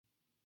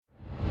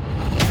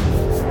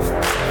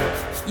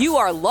You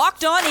are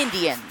Locked On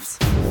Indians,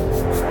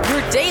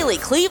 your daily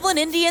Cleveland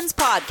Indians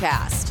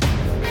podcast.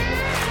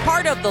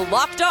 Part of the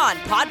Locked On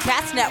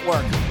Podcast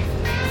Network,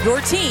 your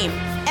team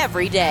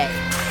every day.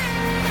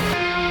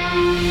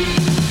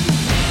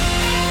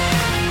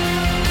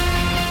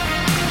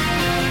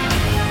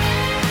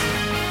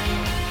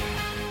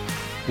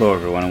 Hello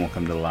everyone and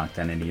welcome to the Locked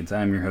On Indians.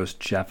 I'm your host,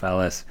 Jeff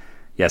Ellis.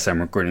 Yes, I'm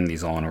recording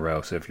these all in a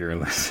row, so if you're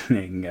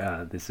listening,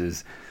 this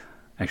is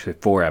actually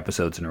 4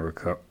 episodes in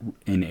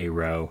a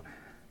row.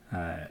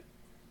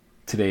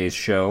 Today's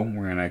show,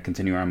 we're going to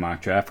continue our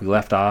mock draft. We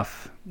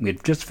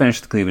had just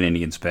finished the Cleveland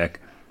Indians pick.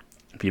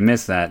 If you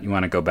missed that, you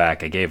want to go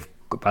back. I gave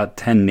about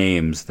 10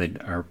 names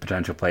that are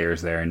potential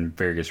players there and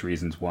various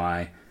reasons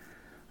why.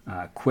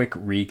 Quick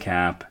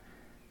recap.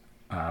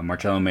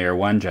 Marcelo Mayer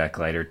 1, Jack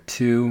Leiter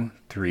 2,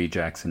 3,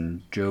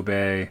 Jackson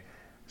Jobe.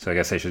 So I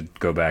guess I should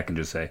go back and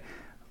just say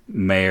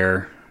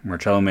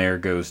Marcelo Mayer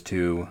goes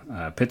to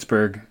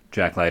Pittsburgh,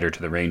 Jack Leiter to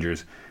the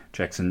Rangers,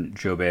 Jackson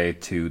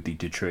Jobe to the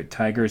Detroit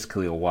Tigers,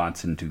 Khalil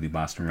Watson to the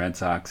Boston Red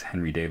Sox,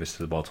 Henry Davis to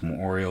the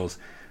Baltimore Orioles,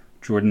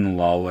 Jordan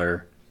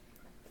Lawler.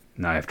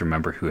 Now I have to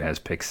remember who has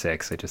pick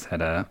 6. I just had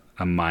a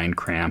mind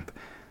cramp.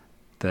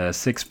 The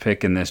 6th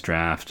pick in this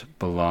draft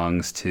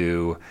belongs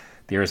to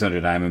the Arizona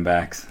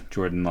Diamondbacks,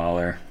 Jordan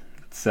Lawler.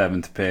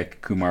 7th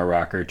pick, Kumar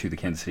Rocker to the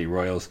Kansas City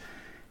Royals.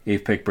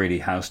 8th pick, Brady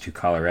House to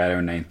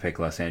Colorado. 9th pick,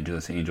 Los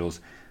Angeles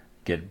Angels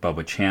get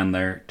Bubba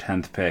Chandler.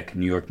 10th pick,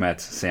 New York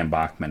Mets, Sam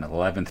Bachman.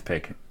 11th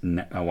pick,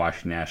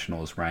 Washington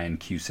Nationals, Ryan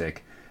Cusick,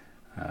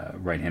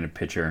 right-handed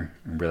pitcher.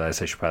 I realize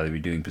I should probably be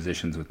doing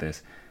positions with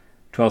this.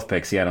 12th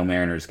pick, Seattle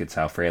Mariners get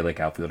Sal Frelick,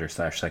 outfielder /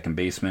 second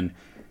baseman.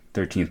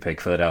 13th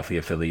pick,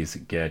 Philadelphia Phillies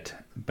get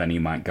Benny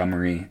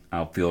Montgomery,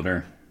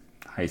 outfielder,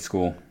 high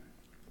school.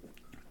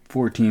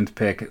 14th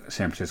pick,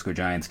 San Francisco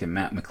Giants get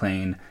Matt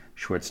McLain,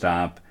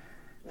 shortstop.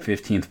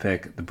 15th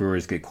pick, the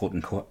Brewers get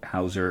Colton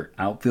Hauser,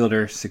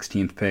 outfielder.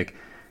 16th pick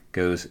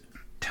goes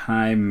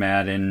Ty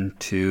Madden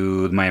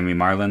to the Miami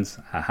Marlins.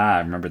 Haha, I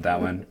remembered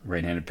that one.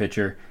 Right-handed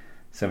pitcher.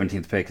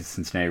 17th pick is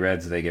Cincinnati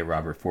Reds. They get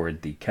Robert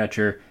Ford, the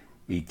catcher.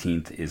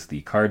 18th is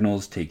the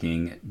Cardinals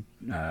taking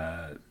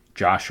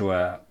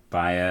Joshua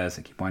Baez.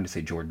 I keep wanting to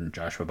say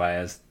Joshua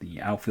Baez,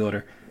 the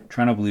outfielder.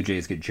 Toronto Blue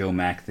Jays get Joe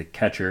Mack, the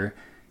catcher.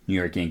 New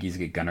York Yankees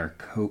get Gunnar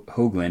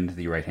Hoagland,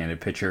 the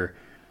right-handed pitcher.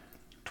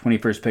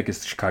 21st pick is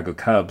the Chicago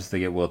Cubs. They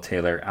get Will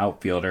Taylor,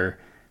 outfielder.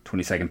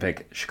 22nd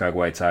pick, Chicago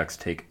White Sox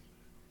take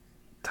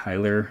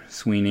Tyler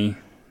Sweeney,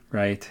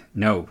 right?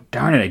 No,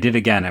 darn it, I did it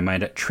again.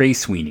 Trey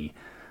Sweeney.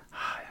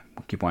 I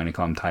keep wanting to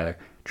call him Tyler.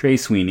 Trey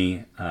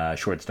Sweeney,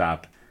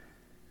 shortstop.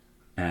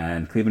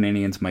 And Cleveland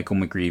Indians, Michael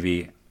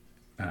McGreevy,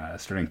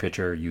 starting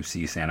pitcher,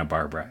 UC Santa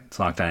Barbara. It's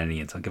Locked On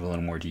Indians. I'll give a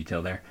little more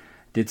detail there.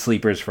 Did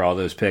sleepers for all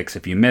those picks.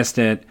 If you missed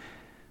it,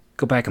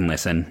 go back and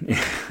listen.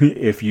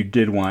 If you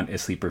did want a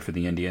sleeper for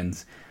the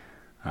Indians,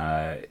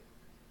 I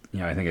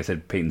think I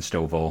said Peyton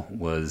Stovall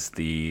was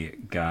the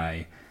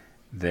guy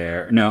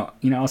there. No,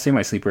 I'll say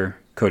my sleeper,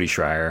 Cody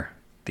Schreier,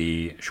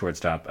 the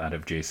shortstop out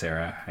of J.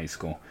 Sarah High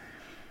School.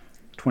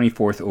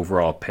 24th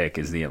overall pick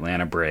is the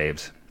Atlanta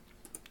Braves,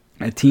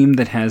 a team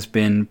that has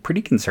been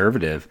pretty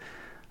conservative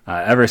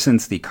ever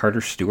since the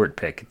Carter Stewart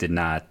pick did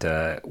not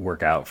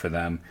work out for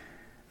them.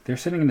 They're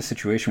sitting in a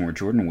situation where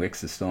Jordan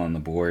Wicks is still on the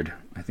board.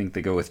 I think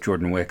they go with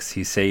Jordan Wicks.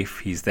 He's safe.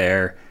 He's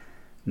there.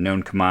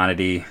 Known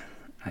commodity.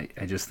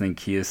 I just think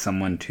he is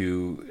someone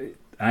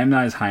I'm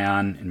not as high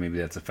on, and maybe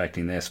that's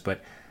affecting this,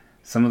 but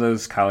some of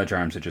those college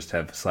arms that just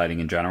have sliding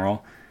in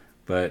general.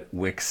 But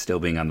Wicks still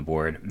being on the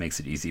board makes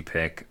it easy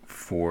pick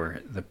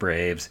for the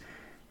Braves.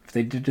 If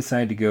they did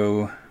decide to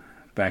go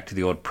back to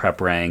the old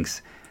prep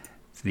ranks,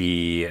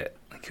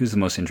 who's the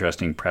most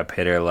interesting prep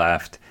hitter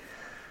left?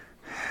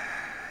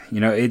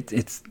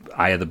 It's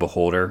eye of the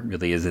beholder,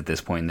 really is at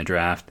this point in the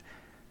draft.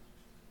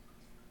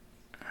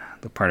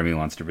 The part of me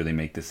wants to really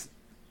make this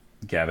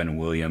Gavin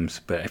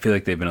Williams, but I feel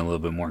like they've been a little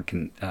bit more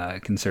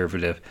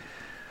conservative.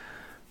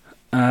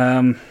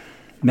 The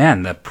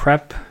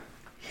prep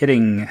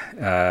hitters,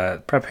 I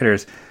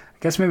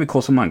guess maybe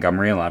Colson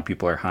Montgomery, a lot of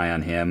people are high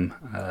on him,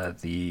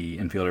 the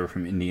infielder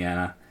from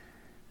Indiana.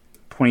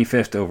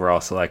 25th overall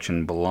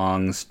selection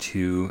belongs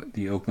to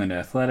the Oakland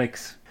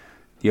Athletics.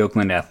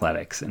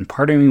 And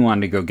part of me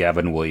wanted to go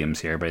Gavin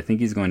Williams here, but I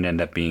think he's going to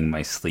end up being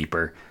my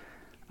sleeper.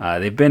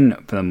 They've been,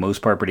 for the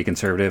most part, pretty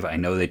conservative. I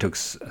know they took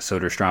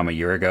Soderstrom a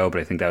year ago, but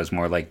I think that was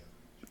more like,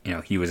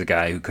 he was a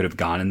guy who could have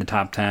gone in the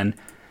top 10,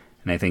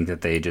 and I think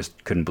that they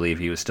just couldn't believe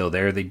he was still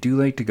there. They do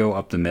like to go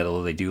up the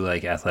middle. They do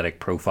like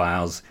athletic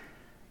profiles.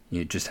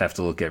 You just have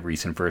to look at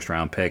recent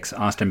first-round picks.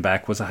 Austin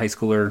Beck was a high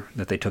schooler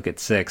that they took at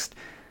 6th.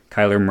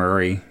 Kyler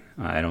Murray,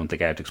 I don't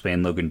think I have to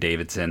explain. Logan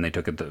Davidson, they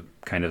took at the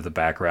kind of the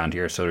background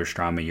here.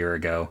 Soderstrom a year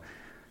ago.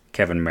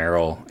 Kevin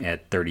Merrill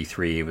at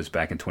 33. It was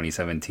back in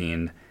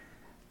 2017.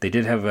 They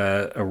did have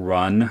a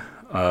run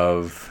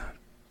of,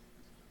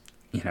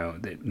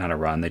 not a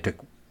run. They took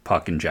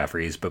Puck and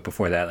Jeffries, but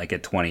before that, like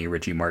at 20,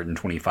 Richie Martin,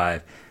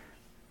 25,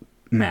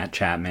 Matt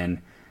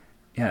Chapman.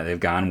 Yeah, they've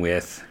gone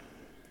with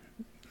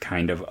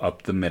kind of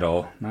up the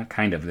middle, not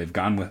kind of, they've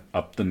gone with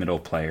up the middle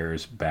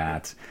players,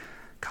 bats,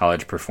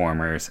 college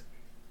performers,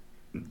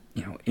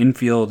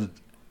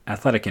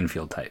 athletic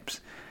infield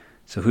types.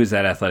 So who's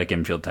that athletic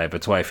infield type?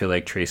 That's why I feel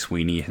like Trey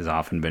Sweeney has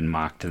often been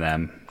mocked to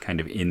them, kind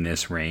of in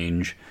this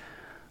range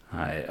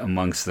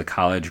amongst the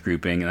college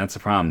grouping. And that's the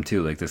problem,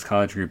 too. Like, this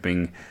college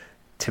grouping,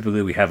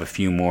 typically we have a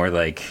few more,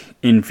 like,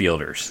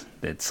 infielders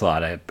that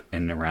slot up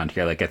in around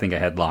here. Like, I think I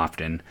had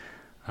Lofton,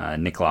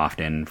 Nick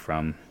Lofton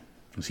from,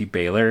 was he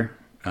Baylor?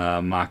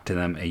 Mocked to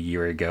them a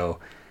year ago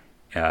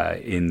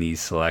in these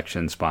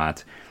selection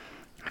spots.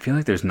 I feel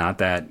like there's not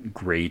that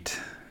great,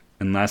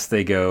 unless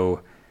they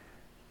go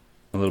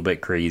a little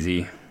bit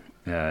crazy,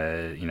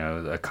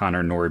 a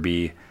Connor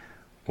Norby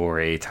or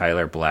a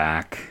Tyler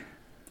Black.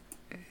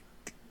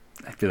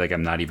 I feel like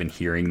I'm not even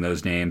hearing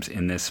those names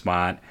in this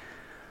spot.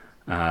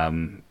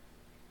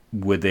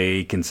 Would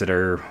they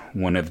consider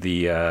one of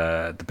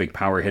the big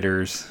power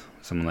hitters,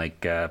 someone like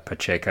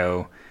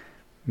Pacheco?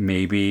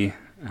 Maybe.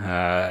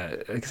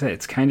 Like I said,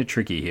 it's kind of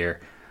tricky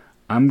here.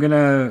 I'm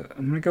gonna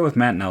go with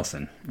Matt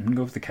Nelson. I'm gonna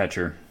go with the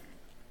catcher,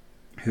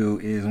 who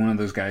is one of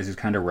those guys who's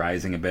kind of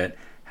rising a bit.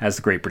 Has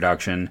great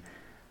production,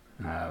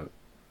 looks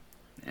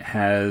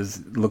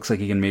like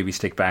he can maybe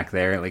stick back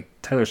there. Like,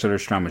 Tyler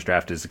Soderstrom was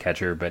drafted as a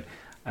catcher, but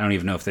I don't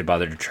even know if they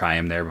bothered to try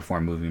him there before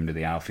moving him to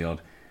the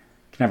outfield.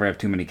 Can never have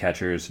too many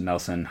catchers.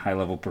 Nelson,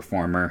 high-level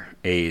performer.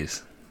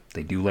 A's,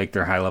 they do like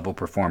their high-level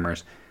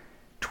performers.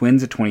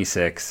 Twins at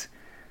 26.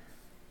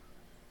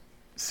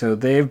 So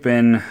they've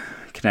been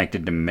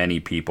connected to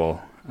many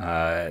people.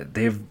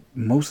 They've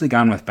mostly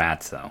gone with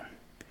bats, though.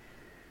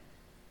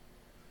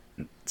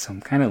 So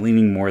I'm kind of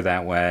leaning more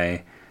that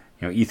way.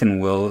 Ethan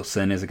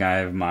Wilson is a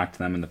guy I've mocked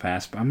them in the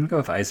past, but I'm going to go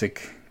with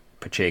Isaac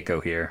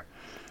Pacheco here.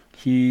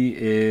 He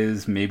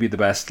is maybe the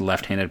best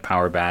left-handed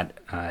power bat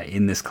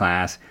in this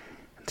class.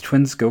 The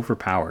Twins go for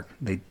power.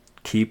 They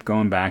keep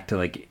going back to,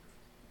 like,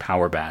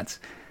 power bats.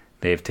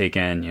 They've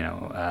taken,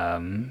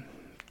 Keone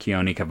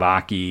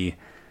Kavaki,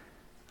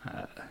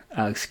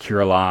 Alex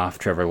Kirilloff,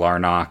 Trevor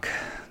Larnach,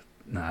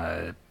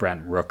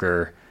 Brent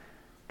Rooker.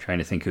 Trying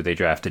to think who they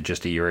drafted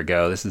just a year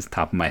ago. This is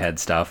top of my head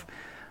stuff.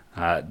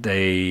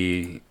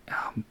 I'm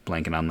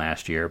blanking on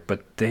last year,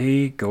 but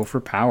they go for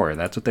power.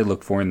 That's what they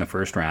look for in the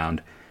first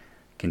round.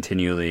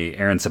 Continually,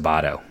 Aaron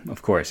Sabato,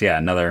 of course. Yeah,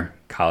 another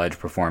college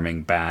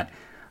performing bat.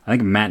 I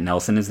think Matt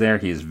Nelson is there.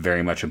 He is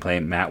very much in play.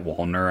 Matt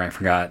Wallner, I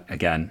forgot.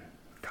 Again,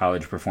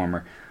 college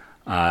performer.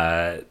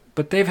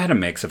 But they've had a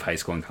mix of high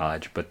school and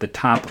college. But the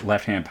top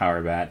left-hand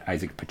power bat,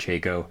 Isaac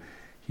Pacheco,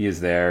 he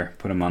is there.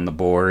 Put him on the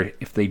board.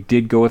 If they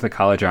did go with a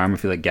college arm, I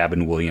feel like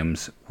Gavin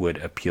Williams would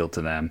appeal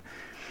to them.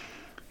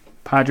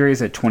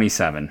 Padres at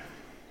 27.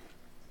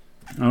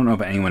 I don't know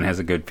if anyone has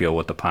a good feel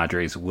what the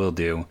Padres will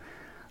do.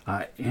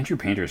 Andrew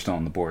Painter is still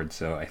on the board,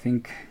 so I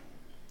think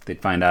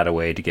they'd find out a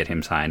way to get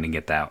him signed and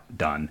get that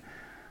done.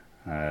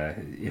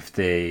 If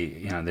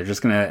they, they're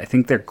just going to, I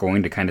think they're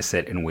going to kind of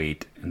sit and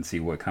wait and see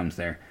what comes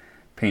there.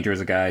 Painter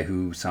is a guy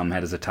who some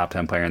had as a top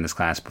 10 player in this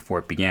class before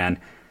it began.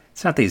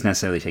 It's not that he's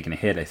necessarily taken a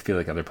hit. I feel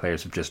like other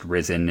players have just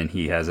risen and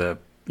he has a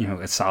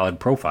solid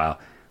profile,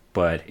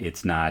 but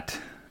it's not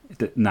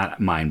a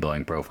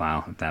mind-blowing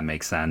profile, if that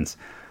makes sense.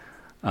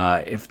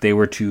 If they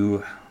were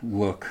to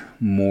look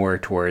more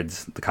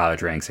towards the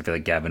college ranks, I feel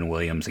like Gavin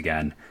Williams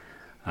again,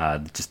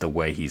 just the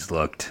way he's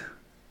looked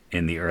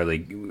in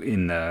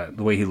the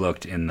way he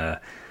looked in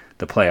the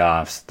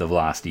playoffs, the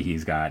velocity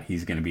he's got,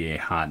 he's going to be a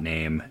hot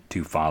name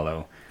to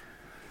follow.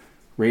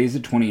 Rays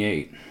at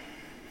 28.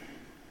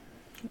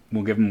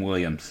 We'll give him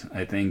Williams.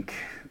 I think,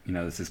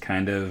 this is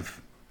kind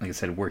of, like I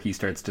said, where he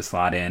starts to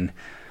slot in.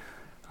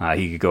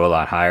 He could go a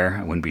lot higher.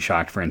 I wouldn't be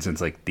shocked, for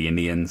instance, like the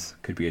Indians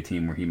could be a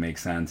team where he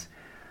makes sense.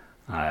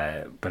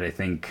 But I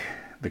think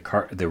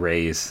the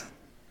Rays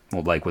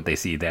will like what they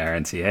see there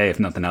and see, hey, if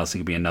nothing else, he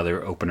could be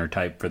another opener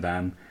type for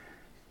them.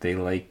 They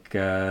like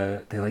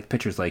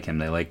pitchers like him.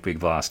 They like big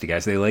velocity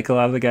guys. They like a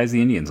lot of the guys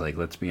the Indians like,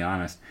 let's be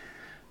honest.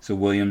 So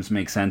Williams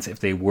makes sense. If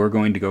they were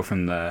going to go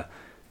from the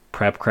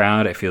prep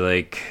crowd, I feel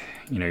like,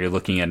 you're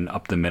looking at an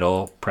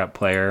up-the-middle prep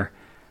player.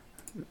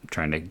 I'm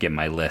trying to get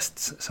my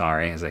lists,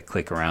 as I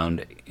click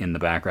around in the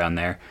background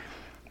there.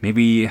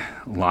 Maybe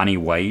Lonnie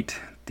White,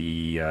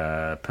 the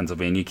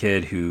Pennsylvania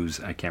kid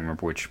I can't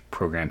remember which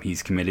program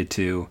he's committed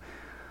to.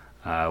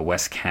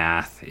 Wes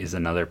Kath is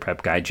another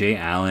prep guy. Jay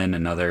Allen,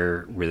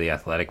 another really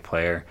athletic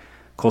player.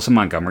 Colson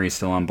Montgomery is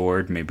still on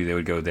board. Maybe they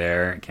would go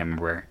there. I can't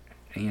remember.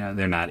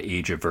 They're not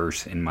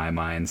age-averse in my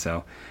mind.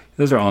 So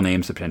those are all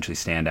names that potentially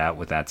stand out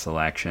with that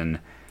selection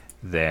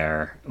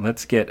there.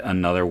 Let's get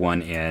another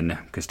one in,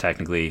 because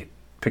technically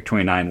pick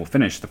 29 will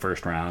finish the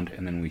first round,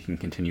 and then we can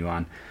continue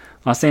on.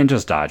 Los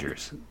Angeles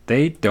Dodgers.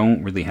 They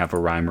don't really have a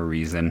rhyme or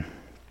reason.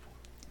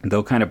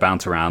 They'll kind of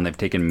bounce around. They've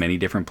taken many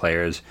different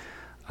players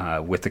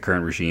with the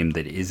current regime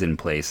that is in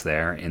place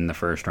there in the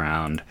first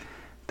round.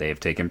 They have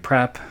taken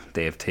prep.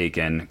 They have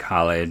taken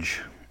college.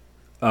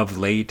 Of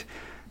late,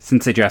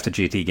 since they drafted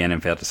JT again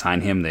and failed to sign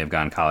him, they've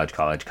gone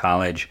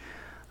college.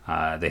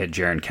 They had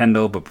Jaron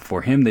Kendall, but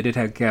before him, they did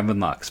have Gavin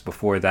Lux.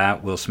 Before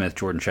that, Will Smith,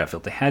 Jordan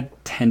Sheffield. They had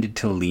tended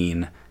to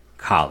lean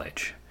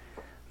college.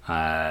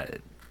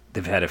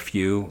 They've had a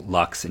few,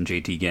 Lux and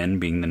JT Ginn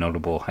being the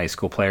notable high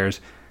school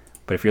players.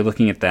 But if you're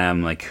looking at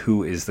them, like,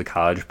 who is the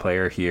college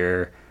player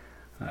here?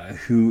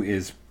 Who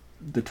is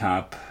the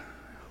top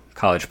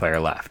college player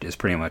left is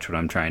pretty much what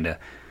I'm trying to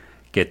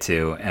get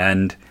to.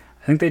 And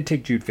I think they'd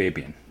take Jude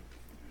Fabian.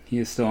 He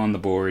is still on the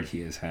board.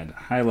 He has had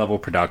high-level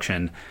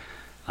production,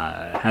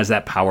 has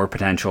that power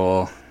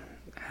potential,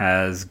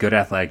 has good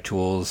athletic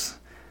tools.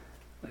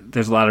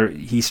 There's a lot of...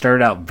 He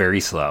started out very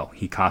slow.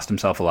 He cost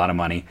himself a lot of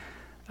money.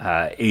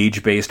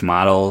 Age-based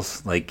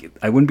models, like,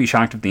 I wouldn't be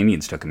shocked if the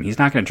Indians took him. He's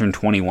not going to turn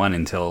 21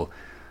 until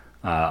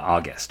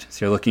August.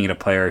 So you're looking at a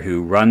player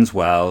who runs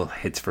well,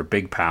 hits for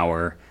big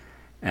power,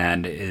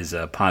 and is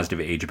a positive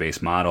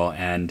age-based model.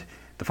 And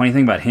the funny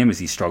thing about him is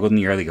he struggled in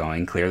the early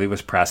going, clearly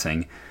was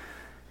pressing.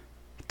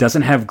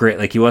 Doesn't have great,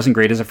 like, he wasn't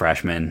great as a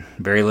freshman,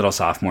 very little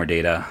sophomore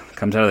data,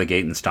 comes out of the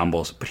gate and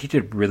stumbles, but he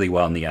did really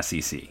well in the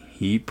SEC.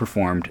 He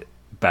performed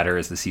better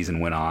as the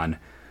season went on.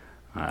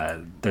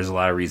 There's a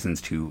lot of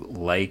reasons to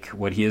like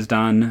what he has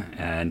done,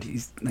 and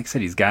he's, like I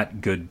said, he's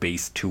got good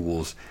base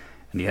tools,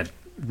 and he had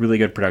really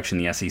good production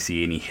in the SEC,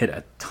 and he hit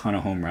a ton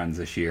of home runs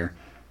this year.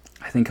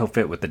 I think he'll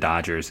fit with the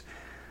Dodgers.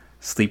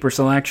 Sleeper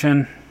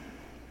selection,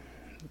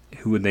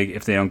 who would they,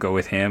 if they don't go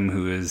with him,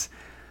 who is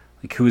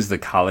the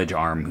college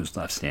arm who's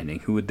left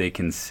standing? Who would they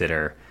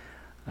consider?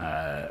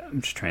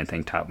 I'm just trying to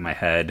think top of my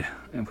head.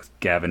 With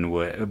Gavin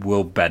Wood,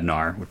 Will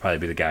Bednar would probably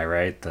be the guy,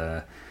 right?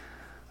 The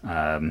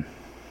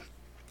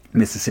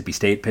Mississippi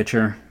State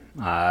pitcher.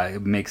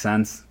 It makes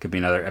sense. Could be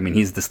another. I mean,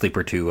 he's the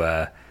sleeper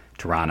to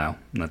Toronto.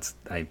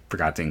 I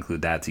forgot to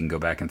include that, so you can go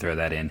back and throw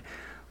that in.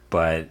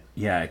 But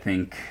yeah, I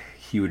think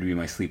he would be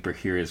my sleeper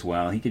here as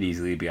well. He could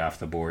easily be off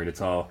the board. It's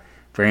all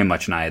very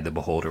much an eye of the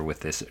beholder with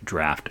this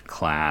draft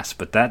class.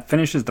 But that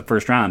finishes the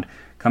first round.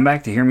 Come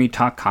back to hear me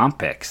talk comp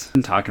picks.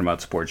 I'm talking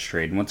about Sports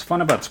Trade. And what's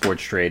fun about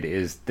Sports Trade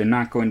is they're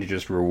not going to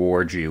just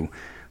reward you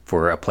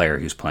for a player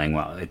who's playing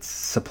well. It's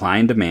supply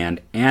and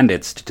demand, and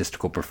it's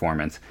statistical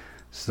performance.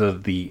 So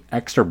the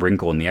extra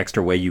wrinkle and the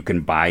extra way you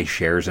can buy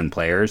shares in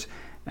players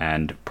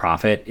and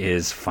profit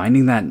is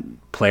finding that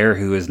player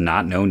who is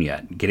not known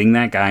yet, getting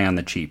that guy on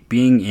the cheap,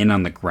 being in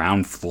on the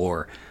ground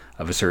floor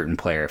of a certain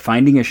player,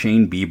 finding a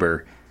Shane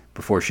Bieber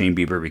before Shane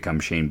Bieber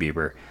becomes Shane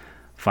Bieber,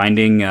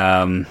 finding,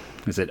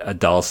 is it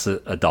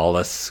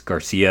Adolis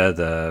Garcia,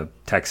 the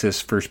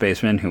Texas first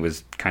baseman, who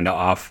was kind of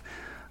off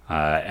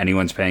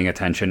anyone's paying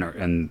attention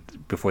and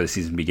before the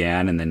season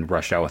began, and then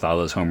rushed out with all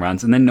those home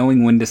runs, and then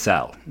knowing when to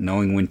sell,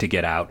 knowing when to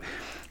get out.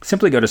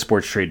 Simply go to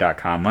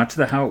sportstrade.com, watch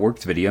the How It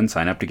Works video, and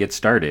sign up to get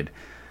started.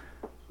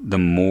 So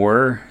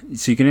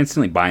you can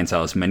instantly buy and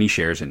sell as many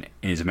shares and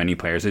as many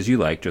players as you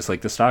like, just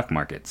like the stock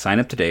market. Sign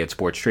up today at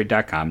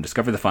sportstrade.com.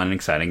 Discover the fun and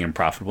exciting and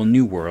profitable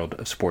new world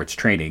of sports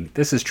trading.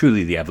 This is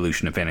truly the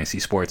evolution of fantasy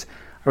sports.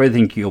 I really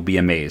think you'll be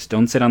amazed.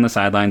 Don't sit on the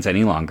sidelines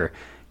any longer.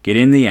 Get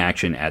in the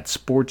action at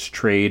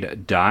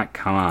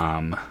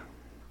sportstrade.com.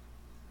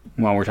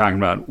 While we're talking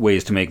about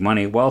ways to make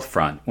money,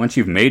 Wealthfront. Once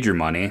you've made your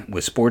money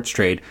with Sports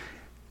Trade,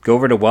 go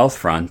over to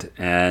Wealthfront,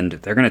 and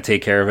they're going to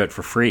take care of it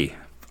for free.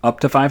 Up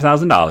to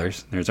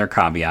 $5,000. There's our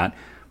caveat.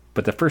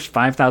 But the first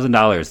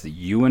 $5,000 that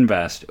you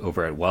invest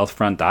over at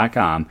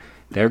wealthfront.com,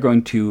 they're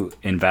going to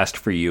invest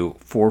for you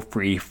for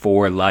free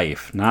for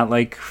life. Not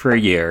like for a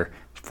year,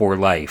 for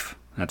life.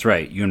 That's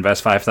right. You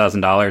invest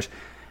 $5,000,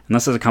 and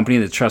this is a company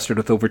that's trusted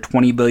with over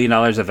 $20 billion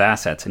of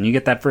assets, and you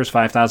get that first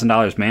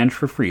 $5,000 managed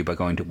for free by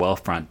going to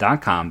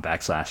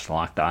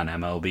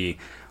wealthfront.com/LockedOnMLB.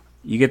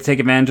 You get to take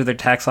advantage of their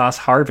tax loss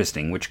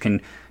harvesting, which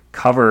can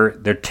cover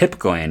their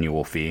typical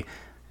annual fee,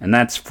 and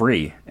that's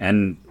free.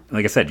 And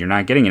like I said, you're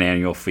not getting an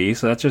annual fee,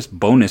 so that's just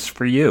bonus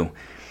for you.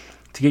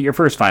 To get your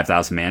first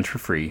 $5,000 managed for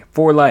free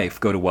for life,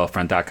 go to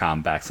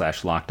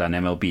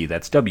wealthfront.com/LockedOnMLB.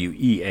 That's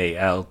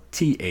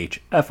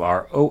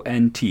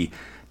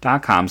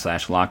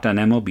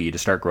WEALTHFRONT.com/LockedOnMLB to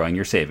start growing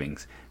your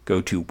savings.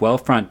 Go to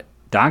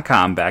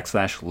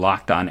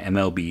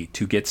wealthfront.com/LockedOnMLB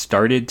to get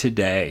started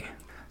today.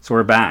 So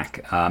we're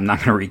back. I'm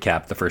not going to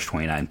recap the first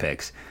 29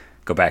 picks.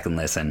 Go back and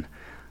listen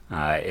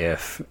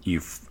if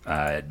you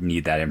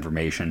need that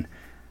information.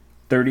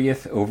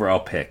 30th overall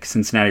pick,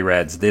 Cincinnati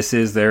Reds. This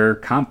is their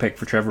comp pick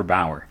for Trevor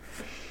Bauer.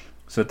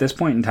 So at this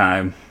point in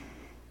time,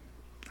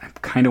 I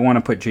kind of want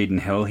to put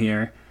Jaden Hill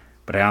here,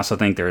 but I also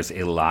think there's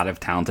a lot of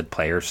talented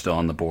players still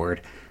on the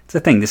board. It's the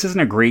thing, this isn't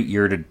a great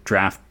year to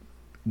draft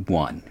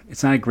 1.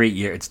 It's not a great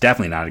year. It's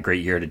definitely not a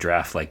great year to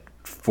draft like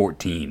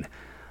 14.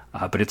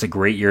 But it's a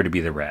great year to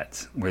be the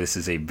Reds, where this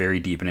is a very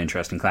deep and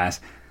interesting class.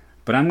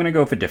 But I'm going to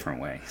go with a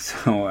different way.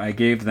 So I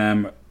gave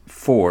them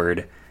Ford.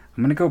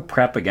 I'm going to go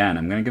prep again.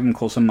 I'm going to give them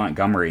Colson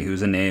Montgomery,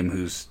 who's a name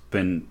who's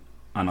been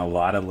on a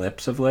lot of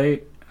lips of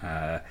late.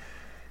 I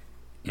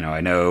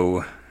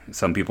know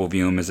some people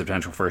view him as a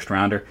potential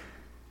first-rounder.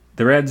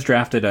 The Reds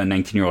drafted a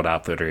 19-year-old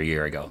outfielder a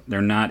year ago.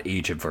 They're not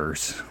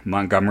age-averse.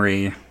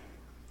 Montgomery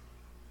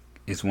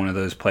is one of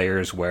those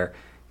players where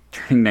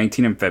turning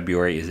 19 in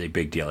February is a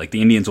big deal. Like,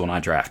 the Indians will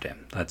not draft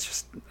him. Let's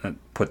just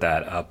put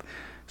that up.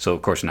 So,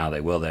 of course, now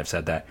they will. They've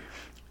said that.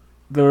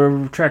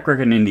 The track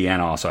record in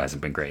Indiana also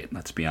hasn't been great,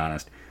 let's be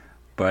honest.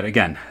 But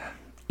again,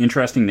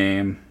 interesting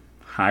name,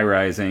 high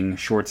rising,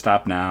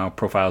 shortstop now,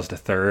 profiles to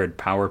third,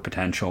 power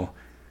potential.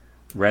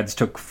 Reds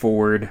took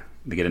forward.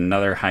 They get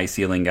another high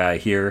ceiling guy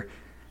here.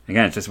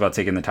 Again, it's just about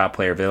taking the top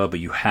player available.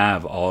 You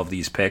have all of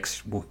these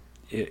picks.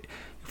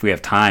 If we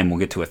have time, we'll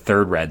get to a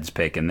third Reds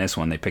pick in this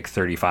one. They pick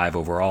 35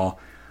 overall.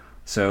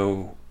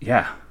 So,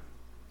 yeah,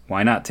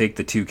 why not take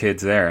the two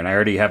kids there? And I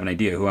already have an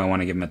idea who I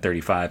want to give him at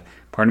 35.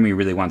 Part of me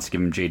really wants to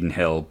give him Jaden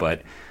Hill,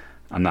 but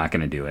I'm not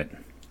going to do it.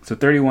 So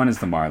 31 is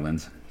the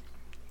Marlins.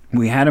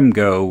 We had him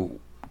go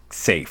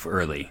safe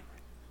early.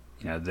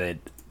 A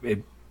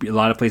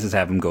lot of places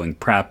have him going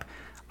prep.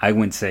 I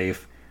went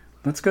safe.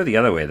 Let's go the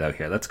other way, though,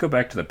 here. Let's go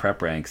back to the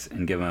prep ranks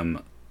and give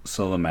him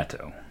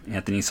Solometo.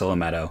 Anthony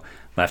Solometo,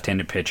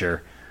 left-handed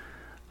pitcher.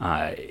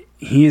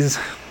 He's,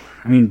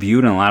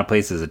 viewed in a lot of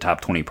places as a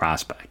top 20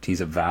 prospect.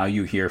 He's a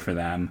value here for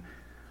them.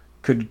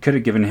 Could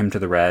have given him to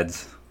the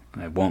Reds.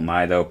 I won't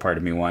lie, though. Part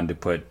of me wanted to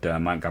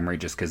put Montgomery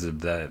just because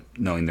of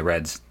knowing the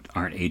Reds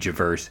aren't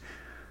age-averse.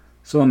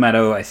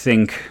 Solometo, I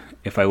think,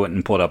 if I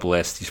wouldn't pulled up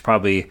lists, he's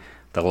probably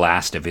the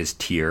last of his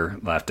tier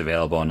left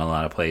available in a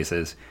lot of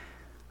places.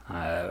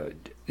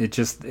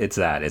 It's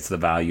the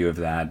value of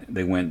that.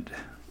 They went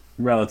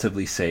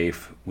relatively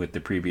safe with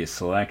the previous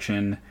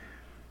selection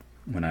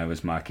when I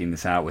was mocking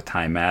this out with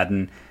Ty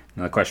Madden.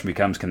 Now the question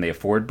becomes, can they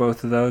afford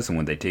both of those? And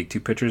would they take two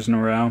pitchers in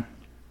a row?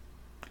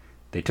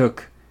 They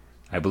took,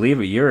 I believe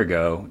a year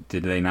ago,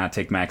 did they not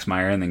take Max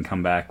Meyer and then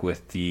come back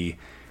with the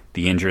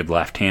injured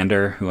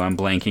left-hander who I'm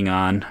blanking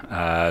on,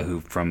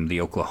 who from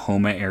the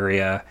Oklahoma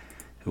area,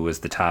 who was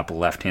the top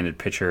left-handed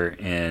pitcher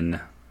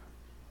in,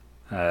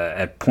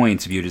 at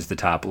points viewed as the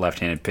top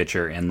left-handed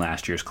pitcher in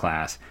last year's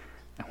class.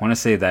 I want to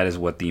say that is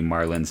what the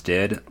Marlins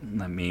did.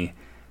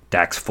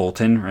 Dax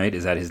Fulton, right?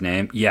 Is that his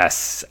name?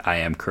 Yes, I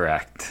am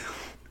correct.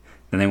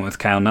 Then they went with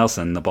Kyle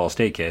Nelson, the Ball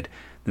State kid.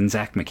 Then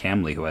Zach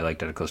McCamley, who I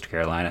liked out of Coastal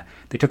Carolina.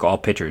 They took all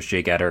pitchers,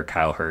 Jake Eder,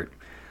 Kyle Hurt,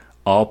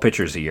 all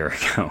pitchers a year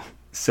ago.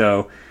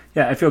 So,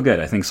 yeah, I feel good.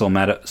 I think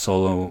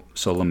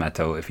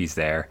Solometo, if he's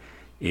there,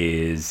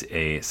 is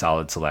a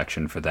solid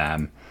selection for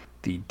them.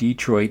 The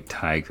Detroit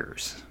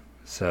Tigers.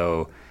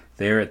 So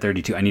they're at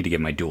 32. I need to get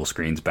my dual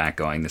screens back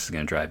going. This is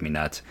going to drive me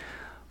nuts.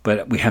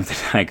 But we have the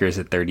Tigers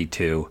at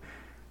 32.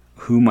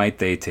 Who might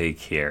they take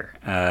here?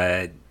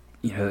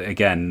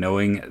 Again,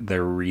 knowing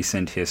their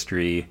recent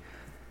history,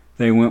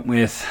 they went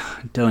with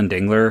Dylan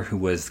Dingler, who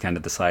was kind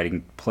of the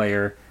sliding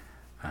player.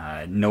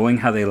 Knowing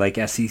how they like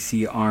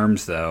SEC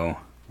arms, though,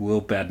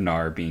 Will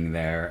Bednar being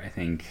there, I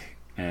think,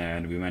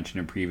 and we mentioned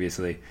him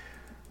previously.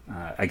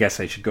 I guess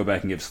I should go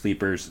back and give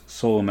sleepers.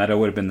 Solometo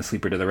would have been the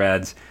sleeper to the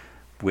Reds.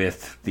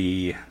 With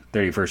the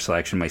 31st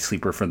selection, my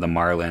sleeper for the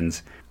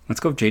Marlins. Let's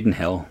go with Jaden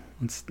Hill.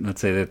 Let's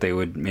say that they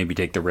would maybe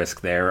take the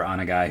risk there on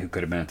a guy who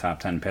could have been a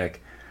top 10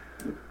 pick.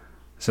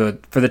 So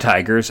for the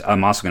Tigers,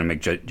 I'm also going to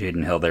make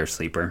Jaden Hill their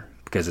sleeper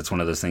because it's one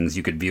of those things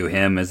you could view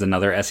him as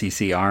another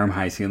SEC arm,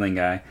 high ceiling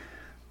guy.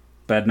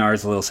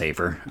 Bednar's a little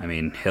safer.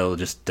 Hill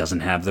just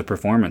doesn't have the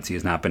performance. He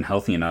has not been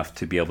healthy enough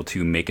to be able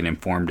to make an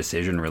informed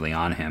decision really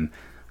on him.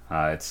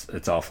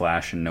 It's all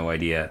flash and no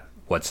idea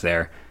what's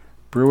there.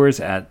 Brewers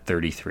at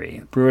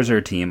 33. Brewers are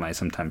a team I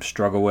sometimes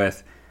struggle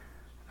with,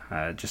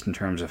 just in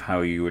terms of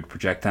how you would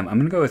project them. I'm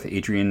going to go with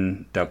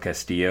Adrian Del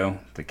Castillo,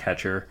 the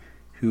catcher,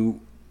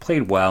 who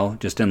played well,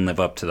 just didn't live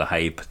up to the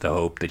hype, the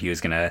hope that he was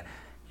going to,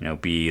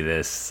 be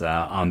this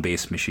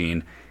on-base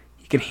machine.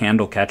 He can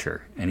handle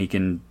catcher, and he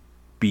can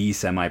be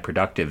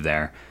semi-productive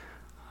there.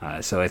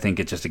 So I think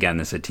it's just, again,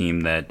 this is a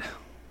team that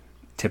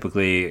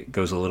typically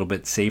goes a little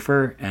bit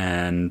safer,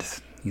 and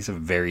he's a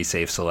very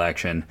safe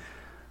selection.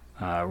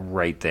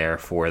 Right there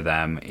for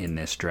them in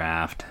this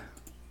draft.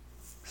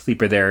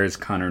 Sleeper there is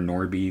Connor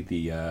Norby,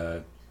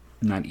 the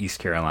not East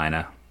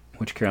Carolina.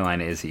 Which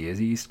Carolina is he? Is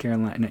he East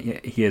Carolina? Yeah,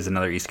 he is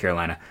another East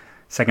Carolina.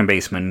 Second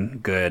baseman,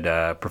 good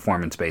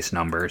performance-based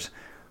numbers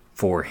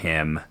for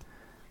him.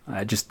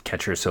 Just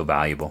catcher is so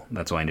valuable.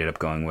 That's why I ended up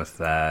going with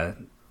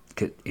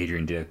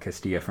Adrian De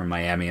Castillo from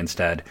Miami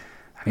instead.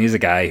 He's a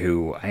guy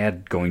who I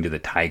had going to the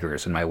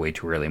Tigers in my way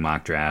too early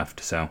mock draft,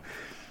 so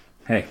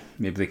hey,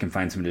 maybe they can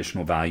find some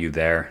additional value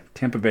there.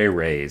 Tampa Bay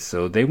Rays.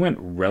 So they went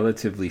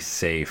relatively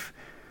safe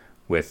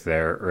with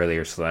their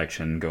earlier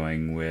selection,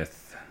 going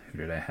with, who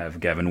did I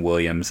have? Gavin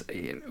Williams.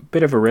 A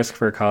bit of a risk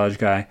for a college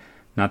guy.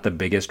 Not the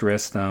biggest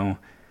risk, though.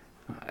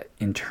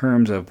 In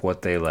terms of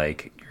what they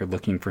like, you're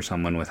looking for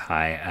someone with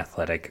high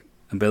athletic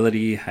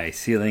ability, high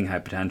ceiling, high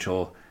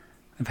potential.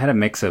 They've had a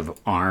mix of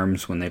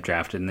arms when they've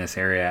drafted in this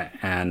area,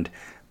 and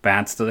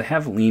bats, though they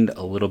have leaned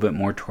a little bit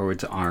more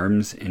towards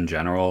arms in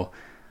general.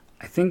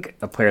 I think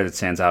a player that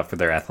stands out for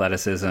their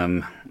athleticism,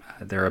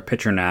 they're a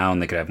pitcher now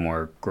and they could have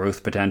more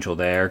growth potential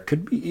there.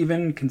 Could be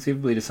even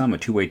conceivably to some a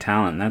two-way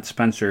talent, and that's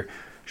Spencer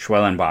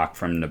Schwellenbach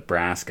from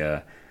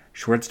Nebraska.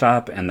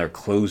 Shortstop and their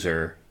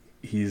closer,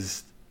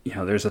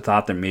 there's a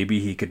thought that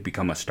maybe he could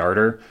become a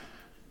starter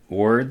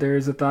Or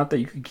there's a thought that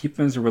you could keep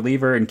him as a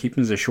reliever and keep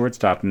him as a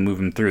shortstop and move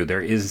him through.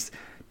 There is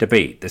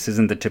debate. This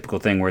isn't the typical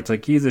thing where it's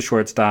like he's a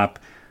shortstop,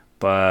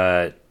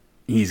 but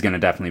he's going to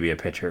definitely be a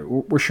pitcher.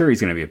 We're sure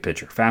he's going to be a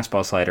pitcher.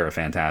 Fastball, slider are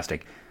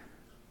fantastic.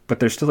 But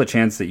there's still a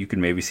chance that you could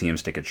maybe see him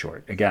stick it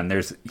short. Again,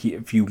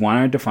 if you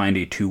wanted to find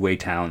a two-way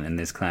talent in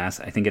this class,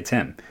 I think it's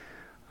him.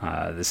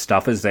 The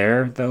stuff is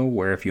there, though,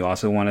 where if you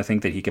also want to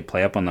think that he could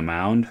play up on the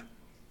mound,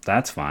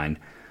 that's fine.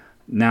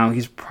 Now,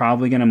 he's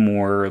probably going to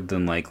more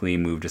than likely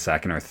move to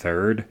second or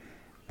third,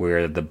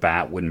 where the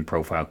bat wouldn't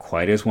profile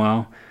quite as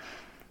well.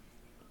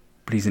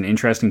 But he's an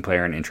interesting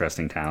player, an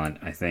interesting talent.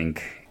 I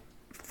think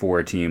for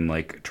a team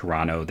like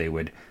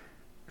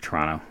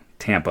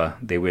Tampa,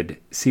 they would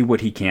see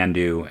what he can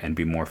do and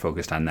be more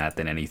focused on that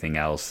than anything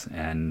else.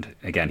 And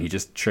again, he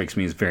just strikes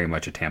me as very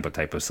much a Tampa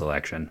type of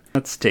selection.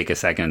 Let's take a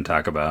second and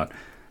talk about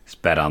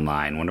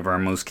BetOnline, one of our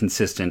most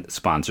consistent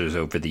sponsors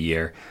over the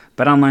year.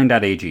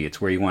 BetOnline.ag, it's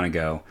where you want to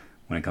go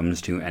when it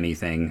comes to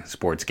anything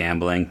sports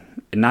gambling.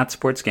 And not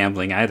sports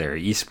gambling either,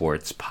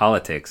 esports,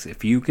 politics.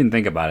 If you can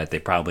think about it, they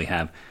probably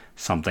have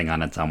something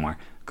on it somewhere.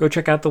 Go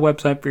check out the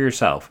website for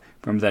yourself.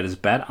 Remember, that is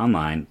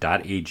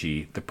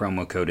betonline.ag. The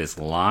promo code is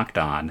locked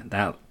on.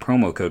 That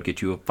promo code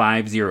gets you a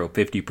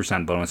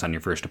 50% bonus on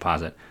your first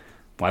deposit.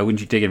 Why wouldn't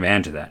you take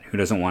advantage of that? Who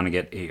doesn't want to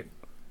get a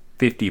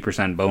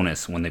 50%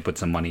 bonus when they put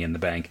some money in the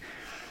bank?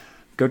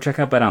 Go check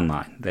out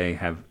BetOnline. They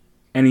have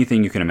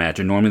anything you can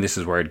imagine. Normally this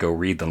is where I'd go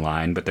read the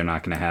line, but they're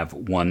not going to have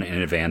one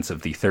in advance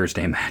of the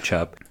Thursday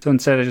matchup. So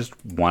instead, I just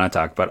want to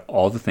talk about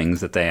all the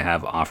things that they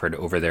have offered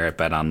over there at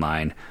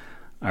BetOnline.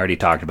 I already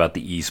talked about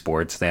the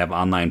esports. They have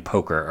online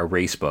poker, a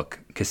racebook,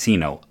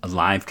 casino, a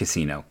live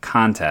casino,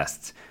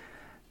 contests.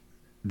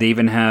 They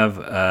even have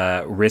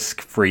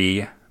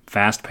risk-free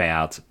fast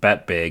payouts,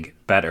 bet big,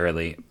 bet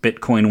early,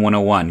 Bitcoin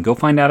 101. Go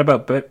find out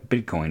about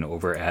Bitcoin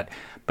over at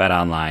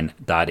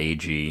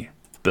betonline.ag.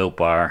 Built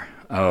Bar.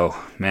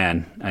 Oh,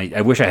 man.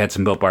 I wish I had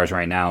some Built Bars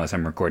right now as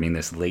I'm recording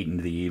this late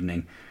into the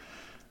evening.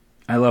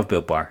 I love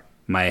Built Bar.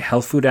 My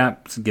health food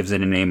app gives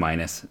it an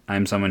A-.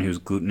 I'm someone who's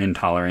gluten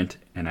intolerant,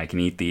 and I can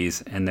eat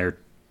these, and they're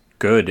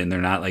good, and they're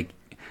not like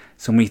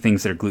so many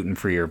things that are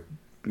gluten-free or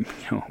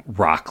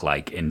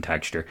rock-like in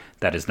texture.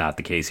 That is not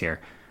the case here.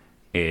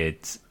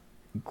 It's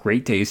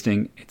great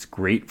tasting. It's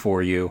great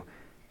for you.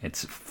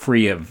 It's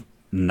free of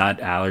nut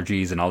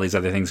allergies and all these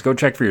other things. Go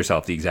check for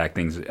yourself the exact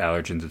things,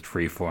 allergens it's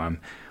free from.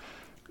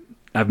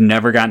 I've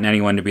never gotten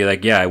anyone to be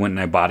like, yeah, I went and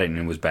I bought it and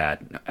it was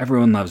bad.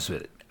 Everyone loves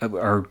it.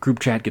 Our group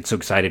chat gets so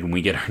excited when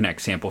we get our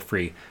next sample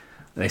free.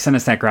 They sent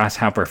us that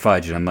grasshopper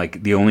fudge, and I'm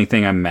like, the only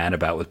thing I'm mad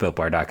about with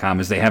BuiltBar.com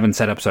is they haven't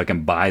set up so I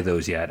can buy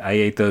those yet. I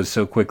ate those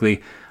so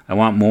quickly. I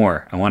want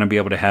more. I want to be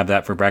able to have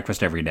that for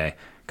breakfast every day.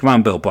 Come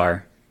on, Built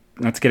Bar.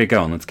 Let's get it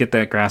going. Let's get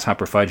that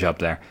grasshopper fudge up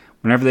there.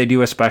 Whenever they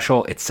do a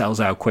special, it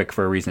sells out quick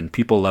for a reason.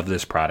 People love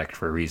this product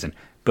for a reason.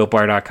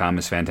 BuiltBar.com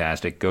is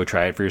fantastic. Go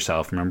try it for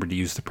yourself. Remember to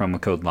use the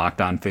promo code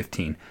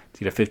LOCKEDON15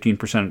 to get a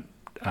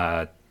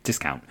 15%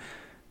 discount.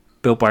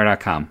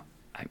 BuiltBar.com.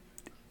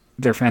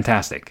 They're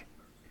fantastic.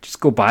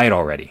 Just go buy it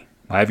already.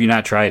 Why have you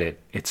not tried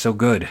it? It's so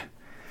good.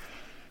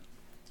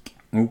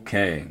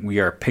 Okay, we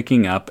are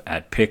picking up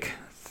at pick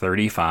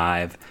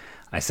 35.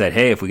 I said,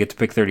 hey, if we get to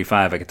pick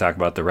 35, I could talk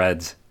about the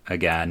Reds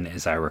again,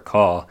 as I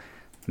recall.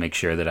 Make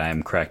sure that I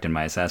am correct in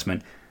my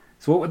assessment.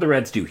 So what would the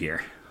Reds do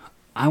here?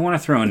 I want to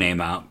throw a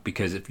name out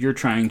because if you're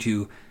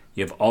you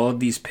have all of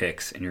these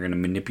picks and you're going to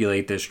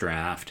manipulate this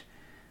draft,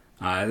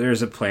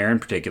 there's a player in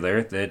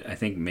particular that I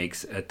think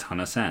makes a ton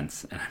of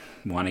sense. And I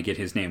want to get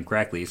his name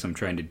correctly, so I'm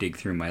trying to dig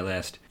through my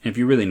list. And if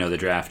you really know the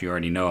draft, you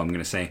already know I'm going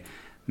to say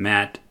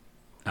Matt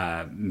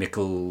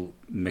Mikulicki,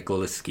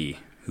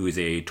 who is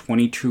a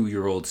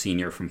 22-year-old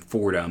senior from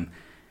Fordham,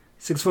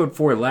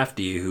 6'4"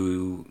 lefty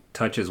who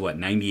touches,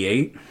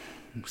 98?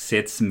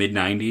 Sits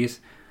mid-90s.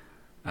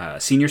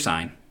 Senior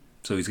sign,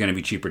 so he's going to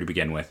be cheaper to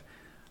begin with.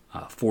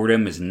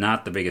 Fordham is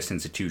not the biggest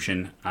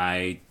institution.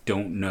 I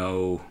don't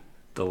know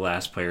the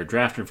last player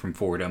drafted from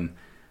Fordham.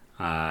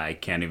 I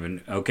can't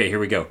even... Okay, here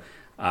we go.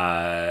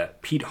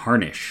 Pete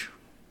Harnish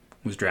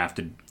was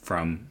drafted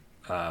from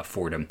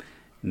Fordham.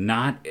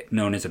 Not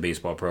known as a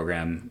baseball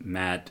program.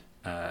 Matt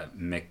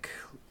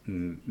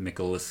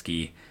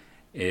Mikulicki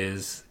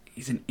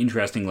he's an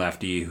interesting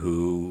lefty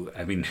who,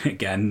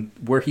 again,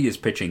 where he is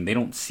pitching, they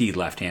don't see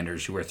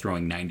left-handers who are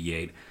throwing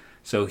 98.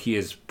 So he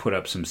has put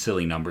up some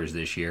silly numbers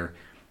this year.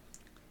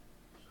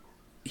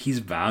 He's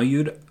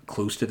valued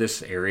close to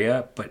this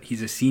area, but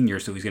he's a senior,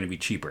 so he's going to be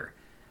cheaper.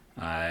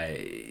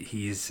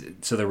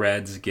 So the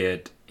Reds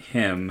get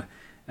him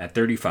at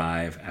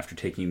 35 after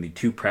taking the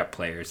two prep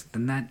players.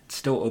 Then that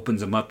still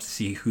opens them up to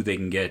see who they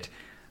can get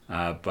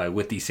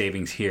with these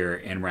savings here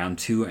in round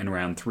 2 and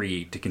round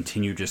 3 to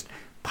continue just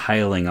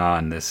piling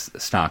on this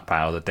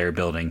stockpile that they're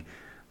building.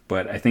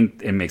 But I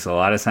think it makes a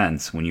lot of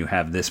sense when you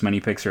have this many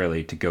picks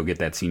early to go get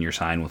that senior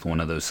sign with one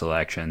of those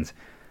selections.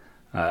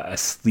 A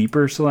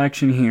sleeper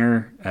selection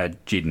here,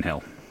 Jaden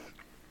Hill.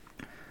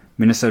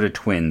 Minnesota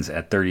Twins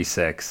at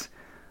 36.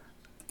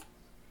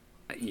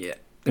 Yeah,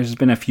 there's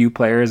been a few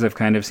players I've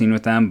kind of seen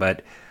with them,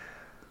 but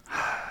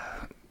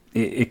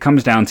it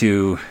comes down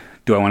to,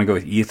 do I want to go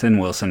with Ethan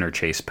Wilson or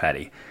Chase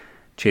Petty?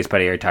 Chase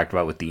Petty, I talked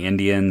about with the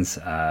Indians.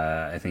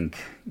 I think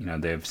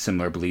they have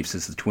similar beliefs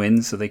as the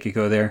Twins, so they could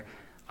go there.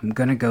 I'm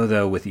going to go,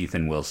 though, with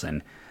Ethan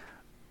Wilson.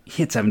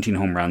 He had 17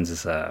 home runs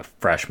as a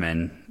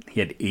freshman. He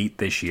had 8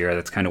 this year.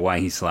 That's kind of why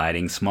he's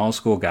sliding. Small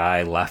school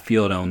guy, left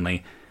field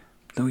only.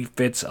 Though he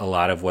fits a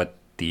lot of what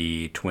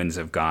the Twins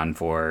have gone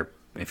for.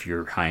 If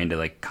you're high into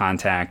like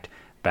contact,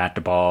 bat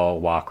to ball,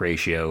 walk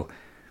ratio,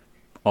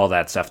 all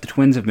that stuff. The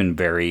Twins have been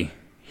very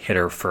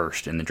hitter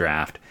first in the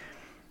draft.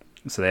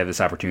 So they have this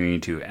opportunity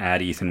to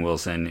add Ethan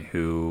Wilson,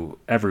 who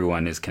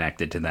everyone is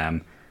connected to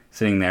them,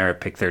 sitting there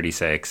at pick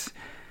 36.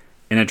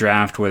 In a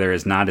draft where there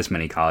is not as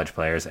many college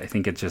players, I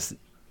think it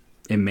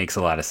makes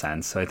a lot of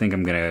sense. So I think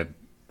I'm going to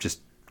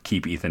just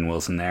keep Ethan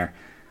Wilson there.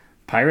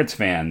 Pirates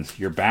fans,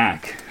 you're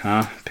back,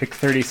 huh? Pick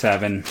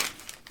 37.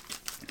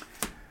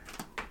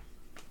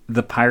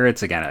 The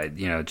Pirates,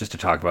 again, just to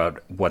talk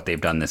about what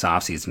they've done this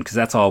offseason, because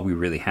that's all we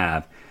really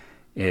have,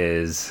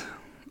 is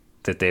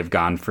that they've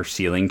gone for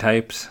ceiling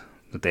types,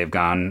 they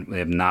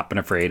have not been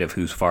afraid of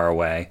who's far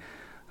away,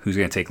 who's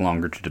going to take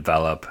longer to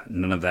develop.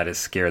 None of that has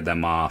scared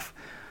them off.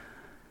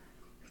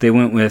 They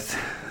went with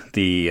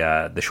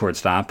the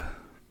shortstop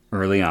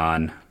early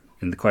on,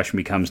 and the question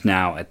becomes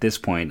now, at this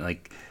point,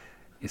 like,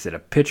 is it a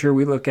pitcher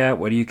we look at?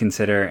 What do you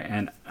consider?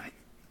 And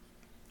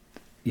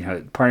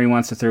part of me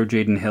wants to throw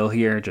Jaden Hill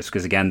here, just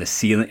because, again, the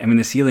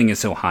ceiling is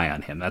so high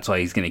on him. That's why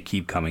he's going to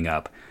keep coming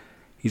up.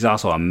 He's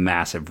also a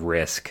massive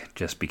risk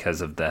just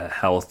because of the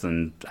health,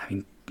 and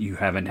you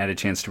haven't had a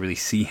chance to really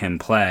see him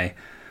play.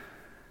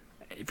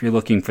 If you're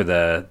looking for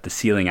the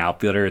ceiling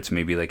outfielder, it's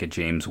maybe like a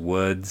James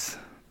Woods.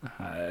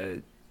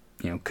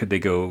 Could they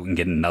go and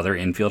get another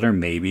infielder?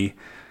 Maybe.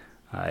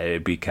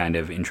 It'd be kind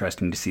of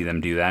interesting to see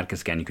them do that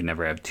because, again, you can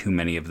never have too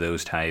many of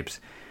those types.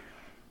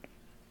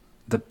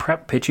 The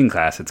prep pitching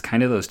class, it's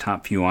kind of those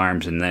top few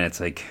arms, and then it's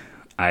like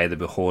eye of the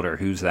beholder.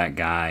 Who's that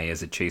guy?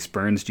 Is it Chase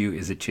Burns?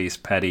 Is it Chase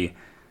Petty?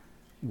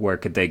 Where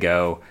could they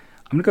go?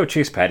 I'm going to go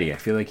Chase Petty. I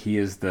feel like he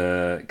is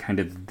the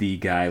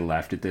guy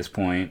left at this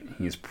point.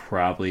 He's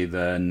probably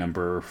the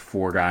number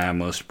 4 guy on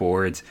most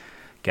boards.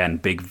 Again,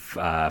 big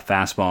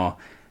fastball.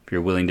 If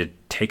you're willing to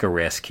take a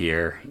risk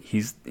here,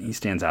 he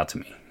stands out to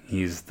me.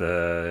 He's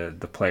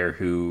the player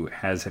who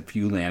has a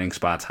few landing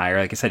spots higher.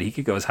 Like I said, he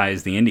could go as high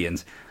as the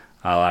Indians.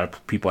 A lot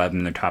of people have him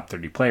in their top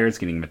 30 players.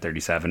 Getting him at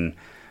 37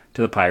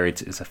 to the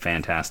Pirates is a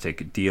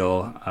fantastic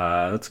deal.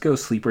 Let's go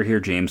sleeper here,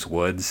 James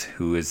Woods,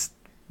 who has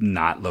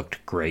not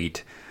looked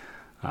great.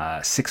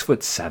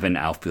 6'7"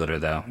 outfielder,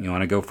 though. You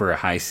want to go for a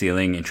high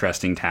ceiling,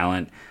 interesting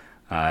talent.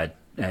 The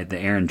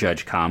Aaron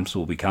Judge comps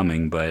will be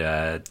coming,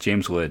 but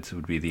James Woods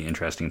would be the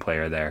interesting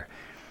player there.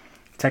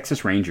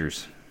 Texas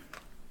Rangers.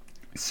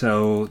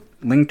 So,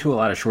 linked to a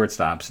lot of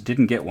shortstops.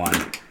 Didn't get one.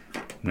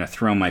 I'm going to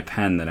throw my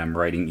pen that I'm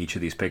writing each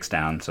of these picks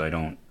down so I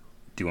don't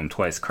do them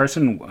twice.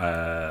 Carson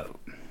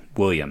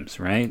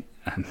Williams, right?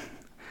 I'm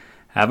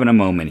having a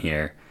moment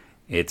here.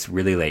 It's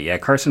really late. Yeah,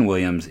 Carson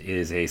Williams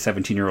is a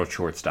 17-year-old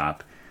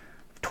shortstop.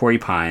 Torrey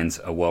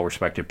Pines, a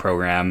well-respected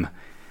program.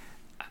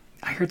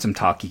 I heard some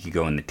talk he could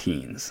go in the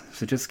teens.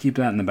 So just keep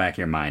that in the back of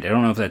your mind. I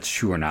don't know if that's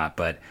true or not,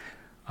 but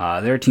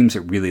there are teams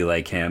that really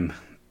like him.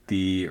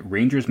 The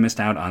Rangers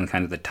missed out on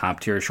kind of the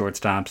top-tier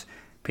shortstops.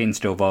 Peyton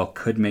Stovall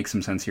could make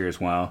some sense here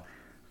as well.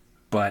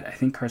 But I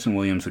think Carson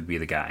Williams would be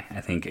the guy. I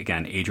think,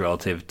 again, age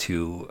relative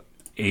to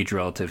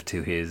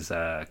his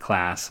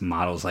class,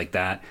 models like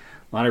that.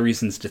 A lot of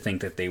reasons to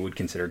think that they would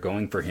consider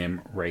going for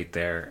him right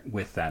there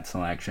with that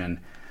selection.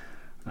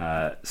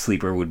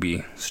 Sleeper would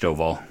be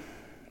Stovall.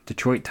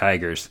 Detroit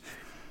Tigers.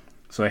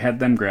 So I had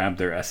them grab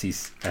their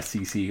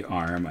SEC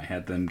arm. I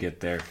had them get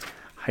their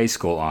high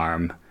school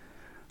arm.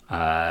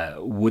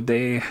 Would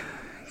they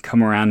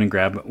come around and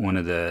grab one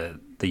of the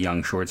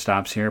young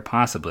shortstops here?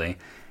 Possibly.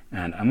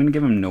 And I'm going to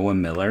give them Noah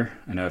Miller.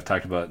 I know I've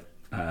talked about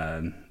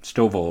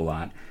Stovall a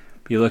lot.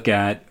 But you look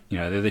at,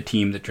 they're the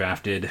team that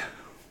drafted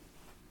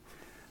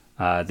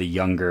the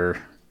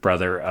younger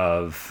brother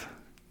of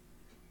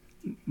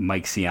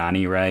Mike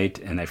Ciani, right?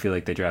 And I feel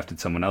like they drafted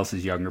someone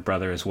else's younger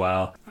brother as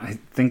well. I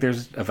think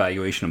there's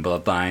evaluation of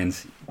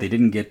bloodlines. They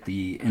didn't get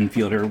the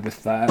infielder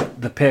with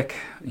the pick.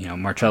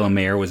 Marcelo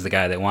Mayer was the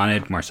guy they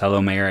wanted.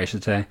 Marcelo Mayer, I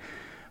should say.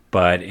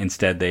 But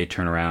instead they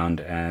turn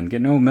around and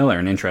get Noah Miller,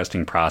 an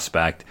interesting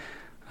prospect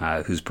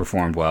who's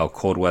performed well.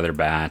 Cold weather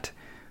bat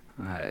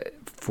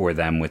for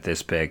them with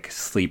this pick.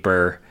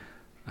 Sleeper,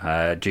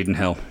 Jaden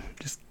Hill.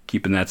 Just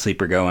keeping that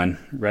sleeper going.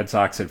 Red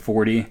Sox at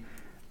 40.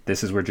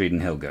 This is where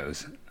Jaden Hill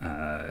goes.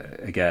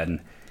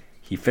 Again,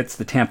 he fits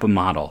the Tampa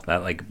model,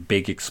 that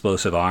big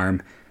explosive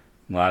arm.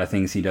 A lot of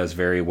things he does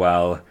very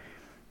well.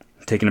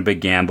 Taking a big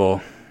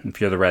gamble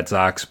if you're the Red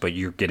Sox, but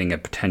you're getting a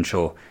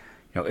potential.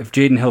 If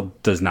Jaden Hill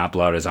does not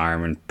blow out his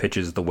arm and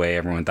pitches the way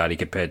everyone thought he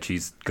could pitch,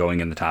 he's going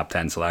in the top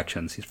 10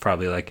 selections. He's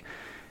probably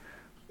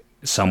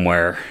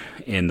somewhere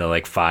in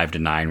the 5 to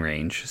 9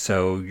 range.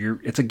 So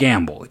it's a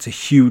gamble. It's a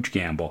huge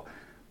gamble,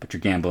 but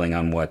you're gambling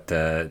on what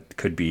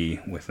could be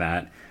with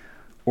that.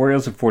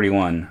 Orioles at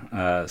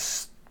 41.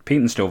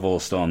 Peyton Stovall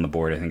is still on the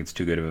board. I think it's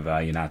too good of a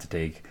value not to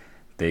take.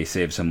 They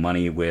save some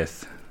money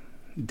with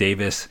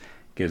Davis,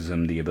 gives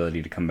them the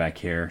ability to come back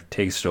here.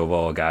 Take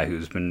Stovall, a guy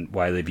who's been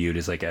widely viewed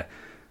as like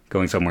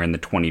going somewhere in the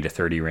 20 to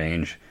 30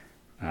 range.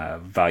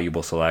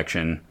 Valuable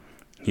selection.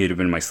 He'd have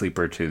been my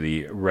sleeper to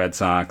the Red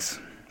Sox.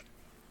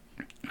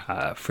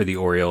 For the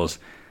Orioles,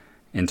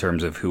 in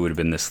terms of who would have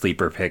been the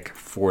sleeper pick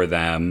for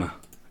them,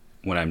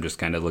 when I'm just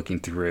kind of looking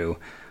through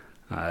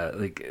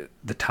like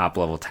the top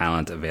level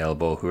talent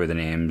available, who are the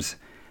names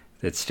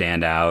that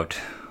stand out?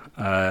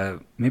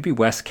 Maybe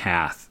Wes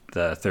Kath,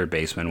 the third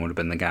baseman, would have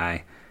been the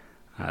guy.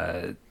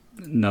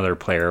 Another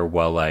player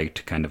well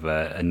liked, kind of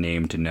a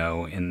name to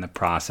know in the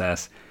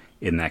process,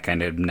 in that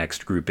kind of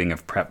next grouping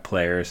of prep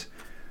players.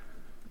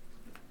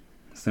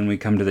 So then we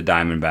come to the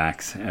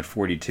Diamondbacks at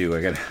 42.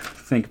 I got to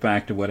think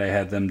back to what I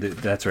had them do.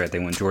 That's right, they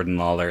went Jordan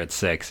Lawler at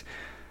 6.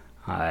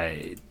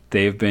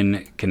 They've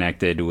been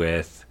connected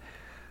with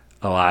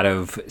a lot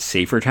of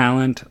safer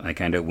talent. I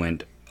kind of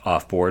went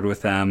off board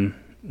with them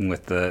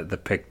with the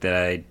pick that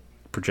I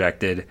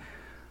projected.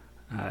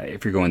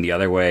 If you're going the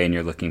other way and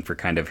you're looking for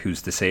kind of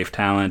who's the safe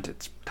talent,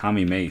 it's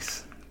Tommy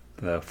Mace,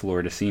 the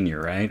Florida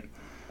senior, right?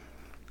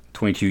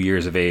 22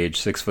 years of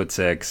age,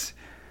 6'6",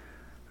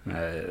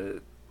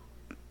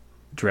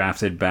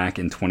 drafted back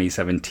in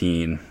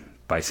 2017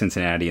 by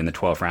Cincinnati in the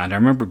 12th round. I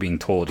remember being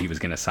told he was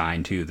going to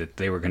sign too, that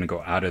they were going to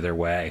go out of their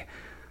way.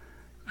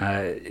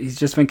 He's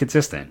just been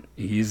consistent.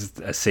 He's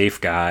a safe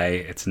guy.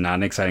 It's not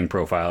an exciting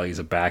profile. He's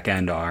a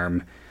back-end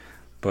arm.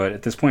 But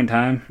at this point in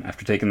time,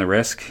 after taking the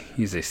risk,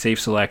 he's a safe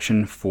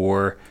selection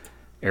for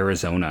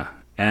Arizona.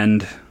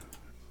 And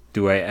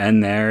do I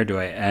end there? Do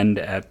I end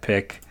at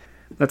pick?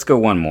 Let's go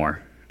one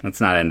more.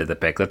 Let's not end at the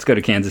pick. Let's go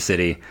to Kansas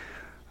City.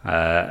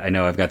 I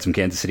know I've got some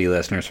Kansas City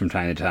listeners from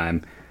time to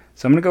time.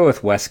 So I'm going to go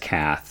with Wes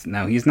Kath.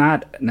 Now, he's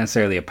not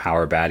necessarily a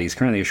power bat. He's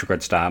currently a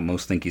shortstop.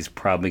 Most think he's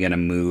probably going to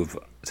move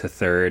to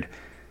third.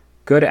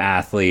 Good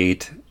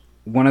athlete.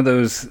 One of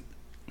those...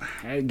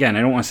 Again,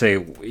 I don't want to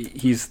say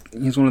he's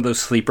one of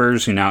those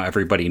sleepers who now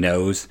everybody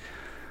knows.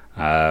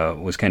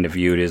 Was kind of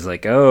viewed as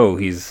like, oh,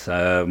 he's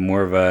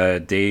more of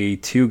a day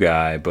 2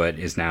 guy, but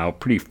is now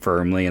pretty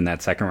firmly in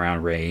that second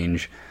round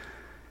range.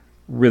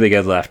 Really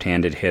good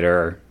left-handed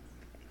hitter.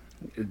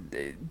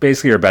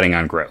 Basically, you're betting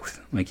on growth.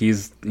 Like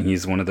he's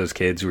one of those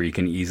kids where you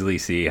can easily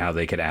see how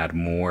they could add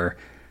more.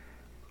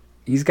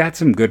 He's got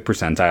some good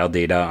percentile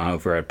data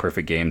over at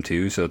Perfect Game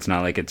too, so it's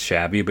not like it's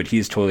shabby, but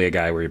he's totally a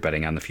guy where you're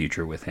betting on the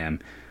future with him.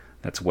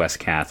 That's Wes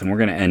Kath, and we're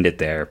going to end it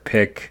there.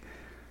 Pick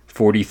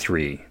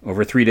 43.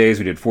 Over 3 days,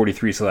 we did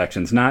 43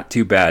 selections. Not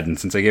too bad, and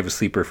since I gave a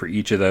sleeper for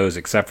each of those,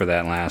 except for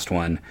that last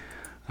one,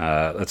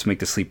 let's make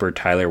the sleeper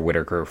Tyler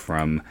Whitaker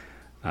from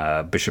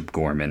Bishop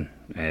Gorman,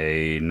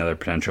 another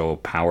potential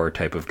power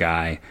type of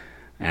guy.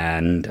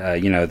 And,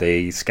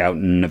 they scout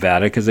in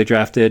Nevada because they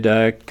drafted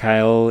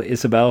Kyle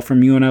Isabel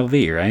from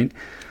UNLV, right?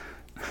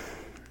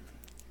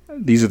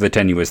 These are the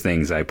tenuous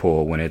things I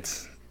pull when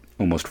it's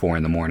almost 4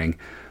 in the morning.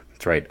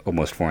 That's right,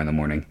 almost 4 in the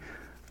morning.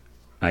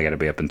 I got to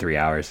be up in 3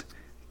 hours.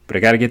 But I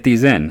got to get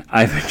these in.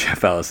 I've been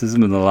Jeff Ellis. This has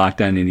been the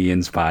Locked On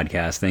Indians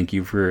podcast. Thank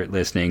you for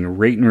listening.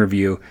 Rate and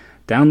review.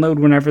 Download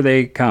whenever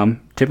they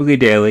come, typically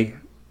daily,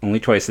 only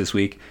twice this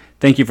week.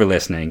 Thank you for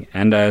listening.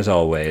 And as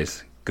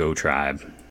always, go Tribe.